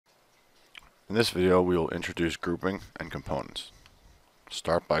In this video, we will introduce grouping and components.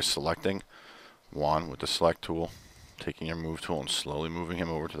 Start by selecting Juan with the select tool, taking your move tool and slowly moving him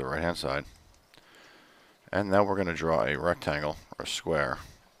over to the right hand side. And now we're going to draw a rectangle or a square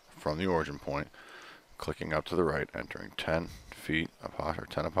from the origin point, clicking up to the right, entering 10 feet, or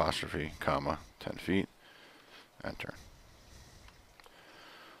 10 apostrophe, comma, 10 feet, enter.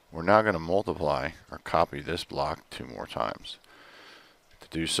 We're now going to multiply or copy this block 2 more times. To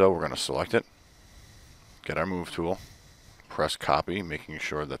do so, we're going to select it, get our move tool, press copy, making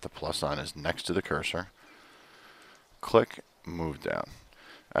sure that the plus sign is next to the cursor, click, move down.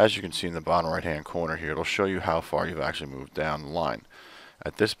 As you can see in the bottom right hand corner here, it'll show you how far you've actually moved down the line.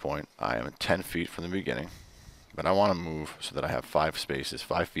 At this point, I am at 10 feet from the beginning, but I want to move so that I have 5 spaces,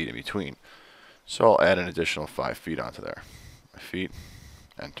 5 feet in between. So I'll add an additional 5 feet onto there. 5 feet,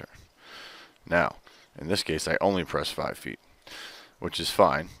 enter. Now, in this case, I only press 5 feet, which is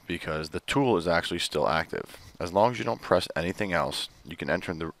fine because the tool is actually still active. As long as you don't press anything else, you can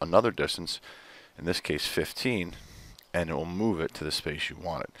enter another distance, in this case 15, and it will move it to the space you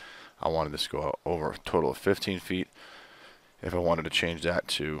want it. I wanted this to go over a total of 15 feet. If I wanted to change that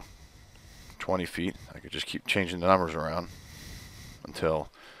to 20 feet, I could just keep changing the numbers around until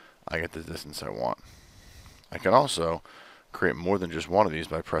I get the distance I want. I can also create more than just one of these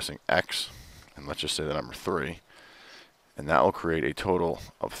by pressing X, and let's just say the number 3, and that will create a total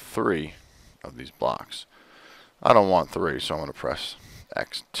of 3 of these blocks. I don't want 3, so I'm going to press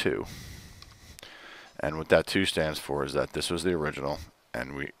X2. And what that 2 stands for is that this was the original,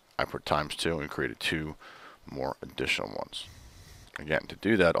 and I put times 2 and created 2 more additional ones. Again, to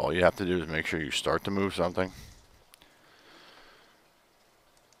do that, all you have to do is make sure you start to move something,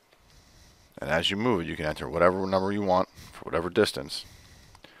 and as you move it, you can enter whatever number you want for whatever distance,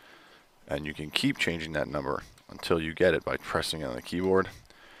 and you can keep changing that number until you get it by pressing it on the keyboard.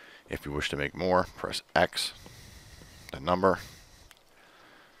 If you wish to make more, press X, the number,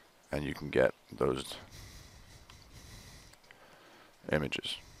 and you can get those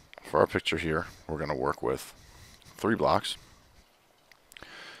images. For our picture here, we're going to work with 3 blocks,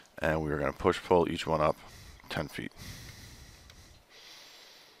 and we are going to push-pull each one up 10 feet.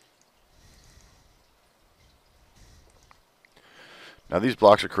 Now these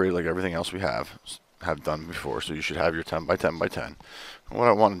blocks are created like everything else we have done before, so you should have your 10 by 10 by 10. And what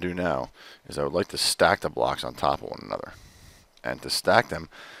I want to do now is I would like to stack the blocks on top of one another. And to stack them,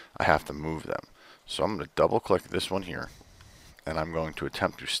 I have to move them. So I'm going to double click this one here, and I'm going to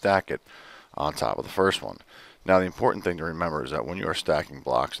attempt to stack it on top of the first one. Now the important thing to remember is that when you are stacking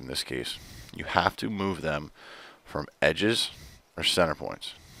blocks, in this case, you have to move them from edges or center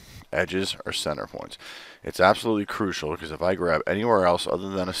points. Edges or center points. It's absolutely crucial because if I grab anywhere else other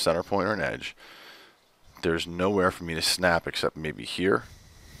than a center point or an edge, there's nowhere for me to snap except maybe here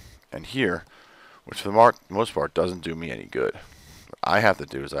and here, which for the most part doesn't do me any good. What I have to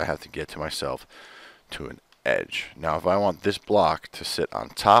do is I have to get to myself to an edge. Now if I want this block to sit on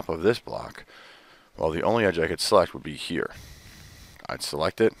top of this block, well, the only edge I could select would be here. I'd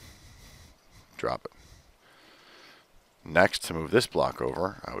select it, drop it. Next, to move this block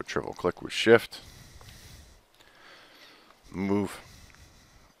over, I would triple click with Shift, move,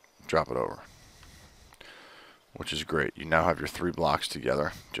 drop it over, which is great. You now have your 3 blocks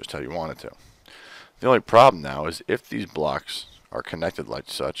together just how you want it to. The only problem now is if these blocks are connected like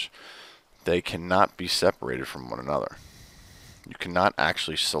such, they cannot be separated from one another. You cannot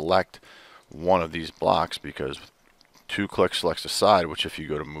actually select one of these blocks because 2 clicks selects the side, which if you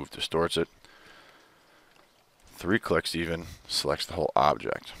go to move distorts it. 3 clicks even selects the whole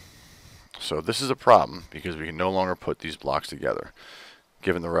object. So this is a problem because we can no longer put these blocks together.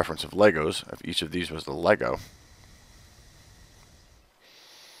 Given the reference of Legos, if each of these was the Lego,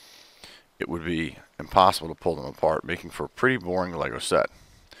 it would be impossible to pull them apart, making for a pretty boring Lego set.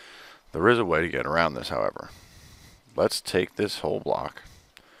 There is a way to get around this, however. Let's take this whole block,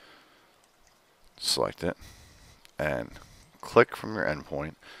 select it, and click from your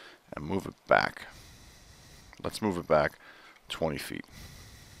endpoint and move it back. Let's move it back 20 feet.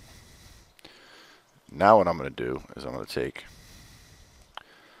 Now what I'm going to do is I'm going to take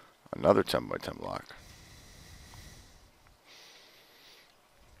another 10 by 10 block,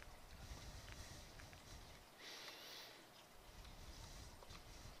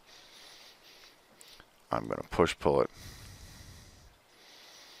 I'm going to push-pull it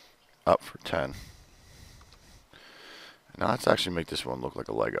up for 10. Now let's actually make this one look like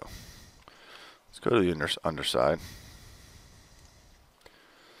a Lego. Let's go to the underside,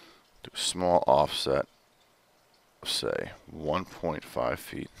 do a small offset of say 1.5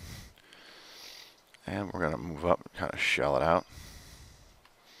 feet, and we're going to move up and kind of shell it out.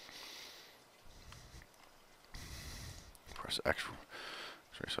 Press X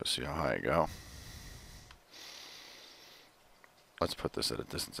so I see how high I go. Let's put this at a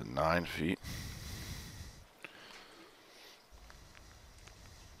distance of 9 feet.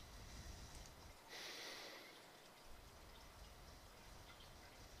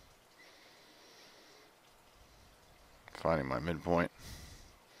 Finding my midpoint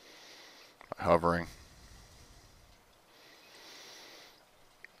by hovering.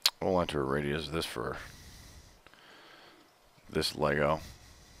 We'll enter a radius of this for this Lego.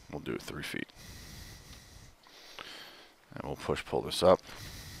 We'll do 3 feet. And we'll pull this up.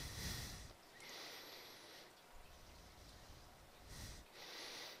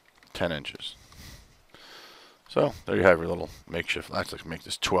 $10. So there you have your little makeshift. Let's make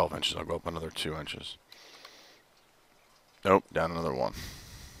this 12 inches. I'll go up another 2 inches. Nope, down another 1.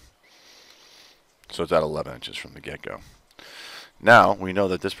 So it's at 11 inches from the get-go. Now we know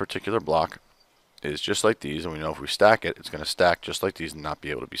that this particular block is just like these, and we know if we stack it, it's going to stack just like these and not be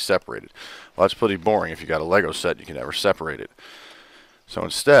able to be separated. Well, that's pretty boring. If you got a Lego set, you can never separate it. So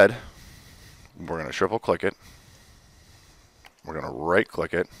instead, we're going to triple click it. We're going to right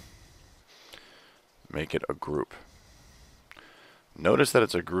click it, make it a group. Notice that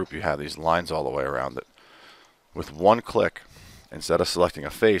it's a group. You have these lines all the way around it. With one click, instead of selecting a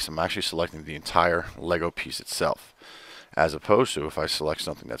face, I'm actually selecting the entire Lego piece itself. As opposed to if I select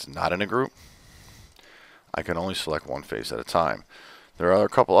something that's not in a group, I can only select one face at a time. There are a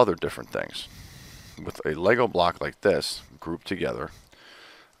couple other different things. With a Lego block like this, grouped together,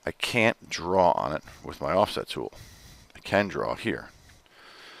 I can't draw on it with my offset tool. I can draw here.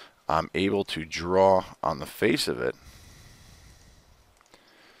 I'm able to draw on the face of it,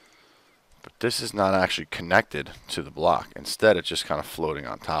 but this is not actually connected to the block. Instead, it's just kind of floating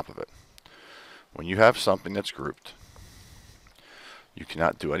on top of it. When you have something that's grouped, you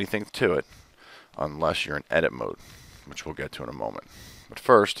cannot do anything to it unless you're in edit mode, which we'll get to in a moment. But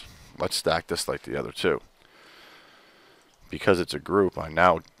first, let's stack this like the other two. Because it's a group, I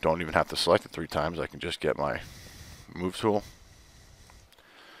now don't even have to select it 3 times. I can just get my move tool,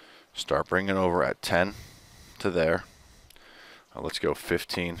 start bringing it over at 10 to there. Let's go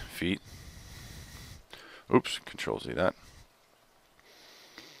 15 feet. Oops, Control Z that.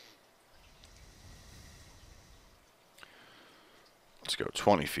 Let's go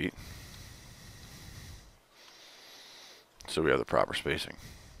 20 feet. So we have the proper spacing.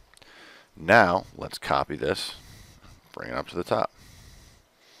 Now, let's copy this, bring it up to the top.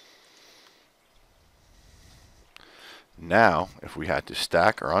 Now, if we had to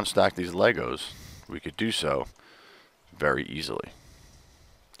stack or unstack these Legos, we could do so very easily.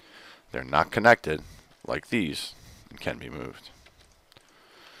 They're not connected like these and can be moved.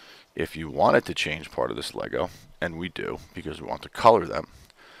 If you wanted to change part of this Lego, and we do because we want to color them,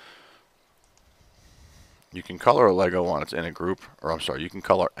 you can color a Lego when it's in a group, or I'm sorry, you can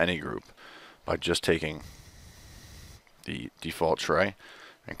color any group by just taking the default tray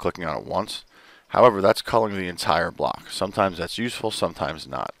and clicking on it once. However, that's coloring the entire block. Sometimes that's useful, sometimes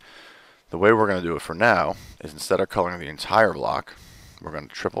not. The way we're going to do it for now is instead of coloring the entire block, we're going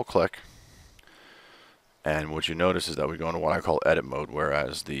to triple click, and what you notice is that we go into what I call edit mode,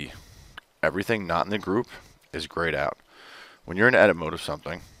 whereas everything not in the group is grayed out. When you're in edit mode of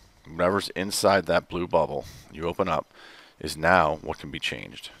something, whatever's inside that blue bubble you open up is now what can be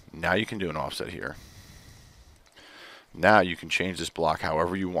changed. Now you can do an offset here. Now you can change this block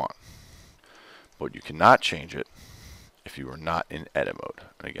however you want, but you cannot change it if you are not in edit mode.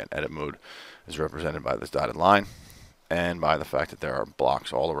 And again, edit mode is represented by this dotted line and by the fact that there are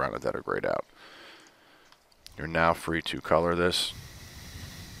blocks all around it that are grayed out. You're now free to color this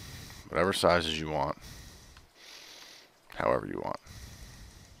whatever sizes you want, however you want.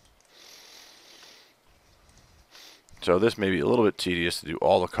 So this may be a little bit tedious to do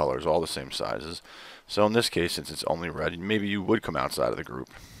all the colors, all the same sizes. So in this case, since it's only red, maybe you would come outside of the group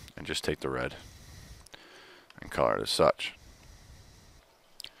and just take the red and color it as such.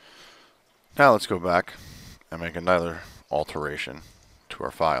 Now let's go back and make another alteration to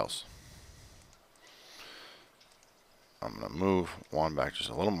our files. I'm going to move one back just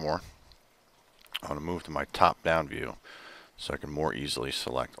a little more. I'm going to move to my top-down view so I can more easily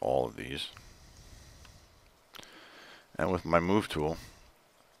select all of these. And with my move tool,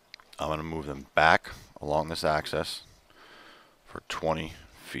 I'm going to move them back along this axis for 20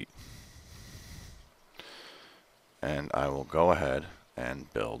 feet. And I will go ahead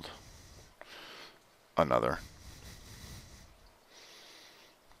and build another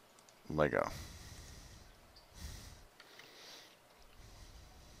Lego.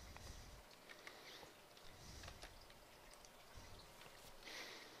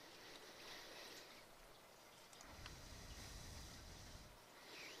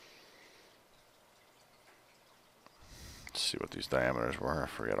 see what these diameters were. I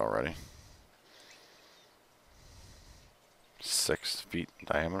forget already. 6 feet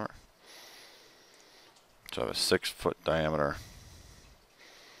diameter. So I have a 6-foot diameter.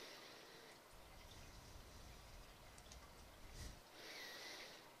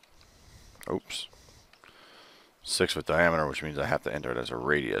 Oops. 6-foot diameter, which means I have to enter it as a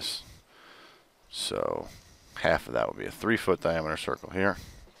radius. So half of that would be a 3-foot diameter circle here.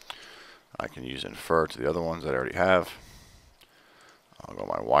 I can use infer to the other ones that I already have. I'll go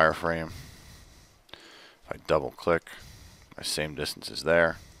my wireframe. If I double click, my same distance is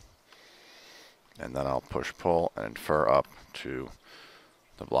there. And then I'll push pull and infer up to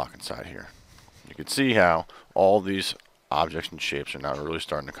the block inside here. You can see how all these objects and shapes are now really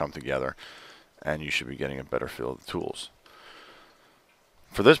starting to come together, and you should be getting a better feel of the tools.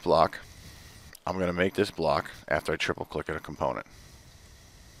 For this block, I'm going to make this block after I triple click at a component.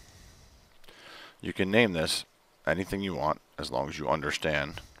 You can name this anything you want as long as you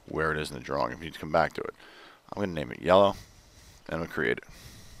understand where it is in the drawing if you need to come back to it. I'm going to name it yellow, and I'm going to create it.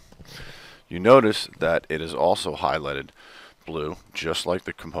 You notice that it is also highlighted blue, just like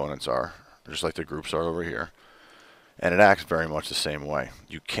the components are, just like the groups are over here. And it acts very much the same way.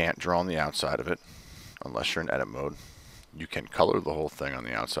 You can't draw on the outside of it unless you're in edit mode. You can color the whole thing on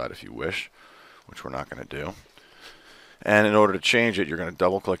the outside if you wish, which we're not going to do. And in order to change it, you're going to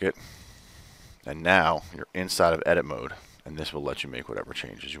double click it. And now you're inside of edit mode, and this will let you make whatever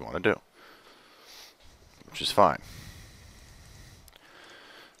changes you want to do, which is fine.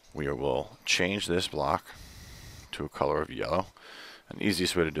 We will change this block to a color of yellow. An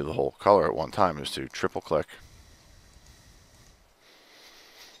easiest way to do the whole color at one time is to triple click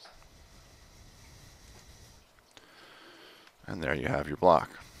and there you have your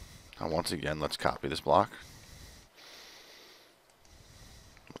block. Now once again, let's copy this block.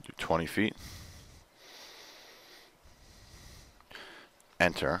 We'll do 20 feet.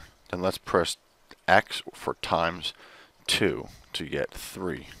 Enter. Then let's press X for times 2 to get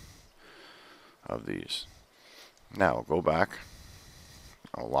 3 of these. Now we'll go back.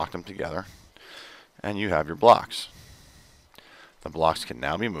 I'll lock them together. And you have your blocks. The blocks can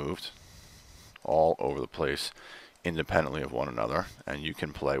now be moved all over the place independently of one another, and you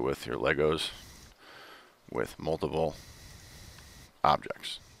can play with your Legos with multiple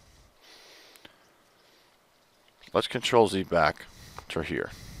objects. Let's Control Z back to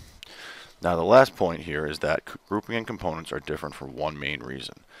here. Now the last point here is that grouping and components are different for one main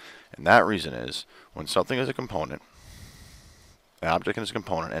reason. And that reason is when something is a component, the object is a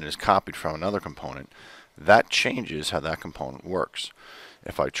component and is copied from another component, that changes how that component works.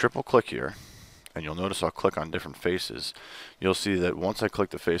 If I triple click here, and you'll notice I'll click on different faces, you'll see that once I click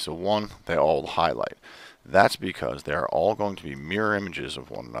the face of one, they all highlight. That's because they are all going to be mirror images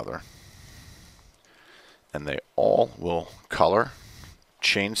of one another, and they all will color,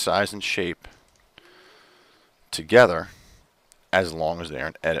 change size and shape together as long as they're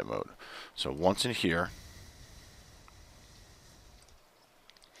in edit mode. So once in here,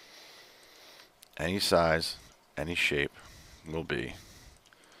 any size, any shape will be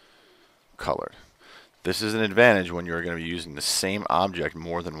colored. This is an advantage when you're going to be using the same object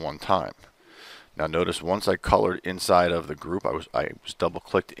more than one time. Now notice once I colored inside of the group, I was double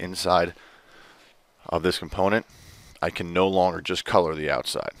clicked inside of this component, I can no longer just color the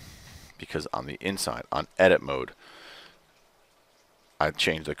outside because on the inside, on edit mode, I've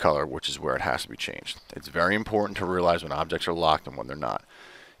changed the color, which is where it has to be changed. It's very important to realize when objects are locked and when they're not.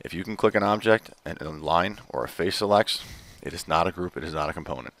 If you can click an object and a line or a face selects, it is not a group, it is not a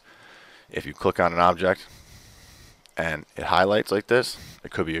component. If you click on an object and it highlights like this,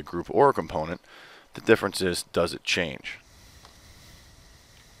 it could be a group or a component. The difference is, does it change?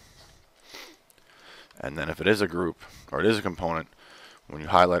 And then if it is a group or it is a component, when you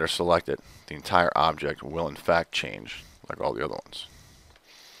highlight or select it, the entire object will in fact change like all the other ones.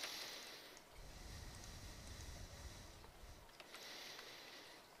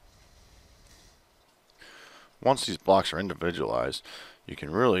 Once these blocks are individualized, you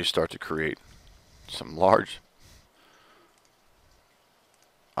can really start to create some large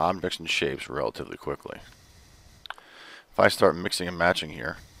objects and shapes relatively quickly. If I start mixing and matching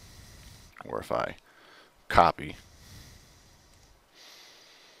here, or if I copy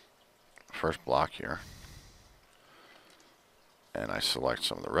first block here, and I select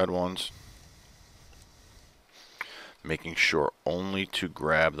some of the red ones, making sure only to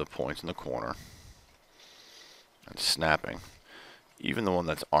grab the points in the corner, and snapping, even the one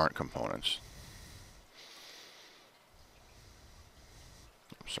that aren't components.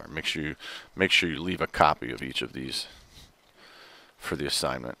 I'm sorry, make sure you leave a copy of each of these for the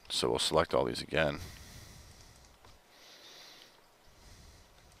assignment. So we'll select all these again.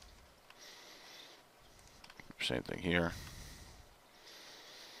 same thing here.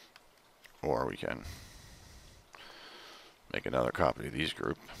 Or we can make another copy of this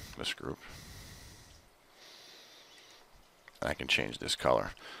group. I can change this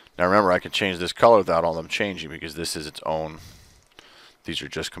color. Now remember, I can change this color without all them changing because this is its own. These are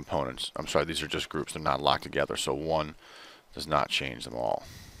just components. I'm sorry, these are just groups. They're not locked together, so one does not change them all.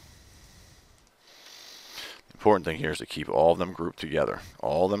 The important thing here is to keep all of them grouped together,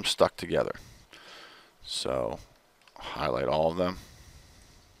 all of them stuck together. So highlight all of them.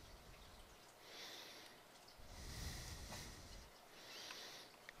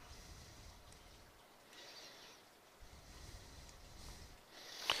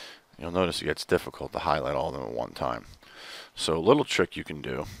 You'll notice it gets difficult to highlight all of them at one time. So a little trick you can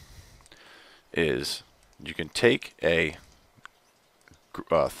do is you can take a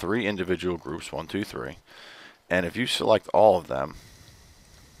 3 individual groups, 1, 2, 3, and if you select all of them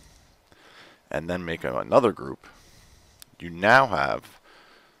and then make another group, you now have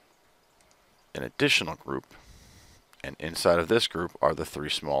an additional group, and inside of this group are the 3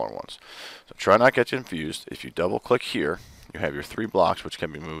 smaller ones. So try not to get confused. If you double click here, you have your 3 blocks which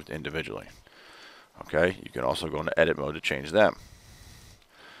can be moved individually. Okay, you can also go into edit mode to change them.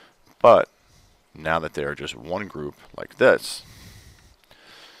 But now that they are just one group like this,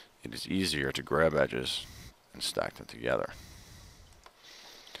 it is easier to grab edges and stack them together.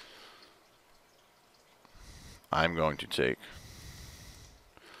 I'm going to take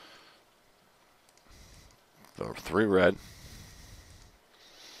the 3 red,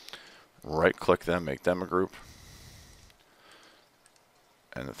 right click them, make them a group,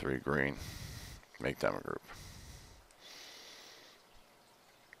 and the 3 green, make them a group.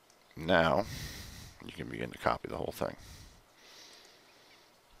 Now you can begin to copy the whole thing.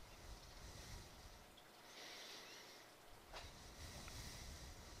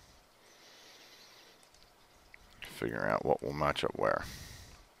 Figuring out what will match up where.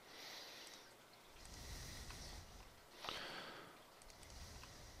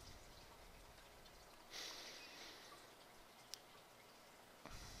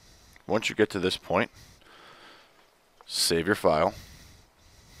 Once you get to this point, save your file,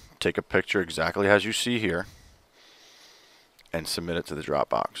 take a picture exactly as you see here, and submit it to the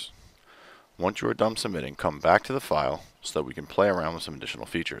Dropbox. Once you are done submitting, come back to the file so that we can play around with some additional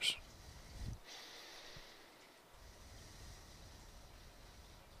features.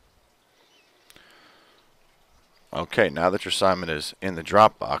 Okay, now that your assignment is in the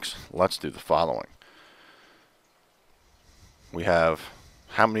Dropbox, let's do the following. We have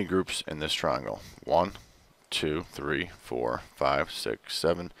how many groups in this triangle? 1, 2, 3, 4, 5, 6,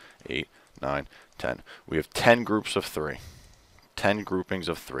 7, 8, 9, 10. We have 10 groups of 3. 10 groupings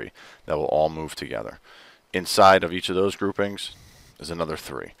of 3 that will all move together. Inside of each of those groupings is another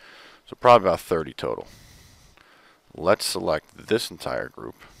 3. So probably about 30 total. Let's select this entire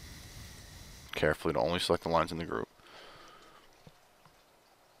group. Carefully to only select the lines in the group.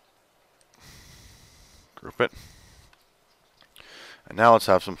 Group it. And now let's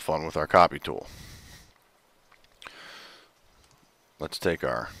have some fun with our copy tool. Let's take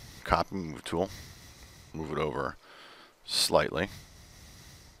our copy move tool, move it over slightly,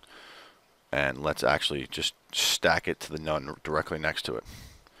 and let's actually just stack it to the none directly next to it.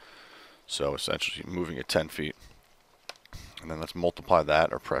 So essentially moving it 10 feet. And then let's multiply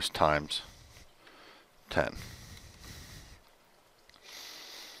that or press times 10.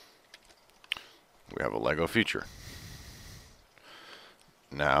 We have a Lego feature.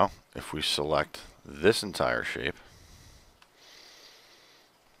 Now, if we select this entire shape,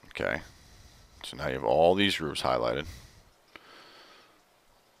 okay, so now you have all these groups highlighted.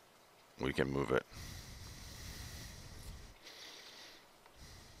 We can move it,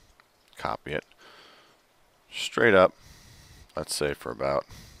 copy it, straight up, let's say for about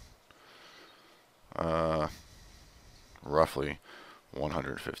roughly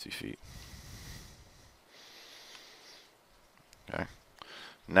 150 feet. Okay.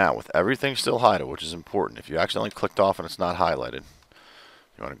 Now, with everything still highlighted, which is important, if you accidentally clicked off and it's not highlighted,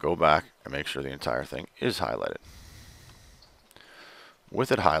 you want to go back and make sure the entire thing is highlighted. With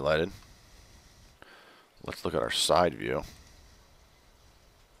it highlighted, let's look at our side view.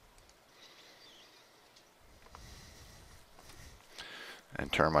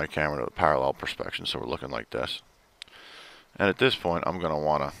 And turn my camera to the parallel perspective so we're looking like this. And at this point, I'm going to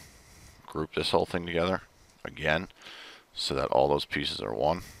want to group this whole thing together again so that all those pieces are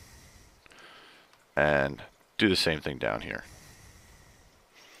one. And do the same thing down here.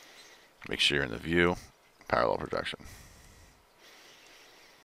 Make sure you're in the view, parallel projection.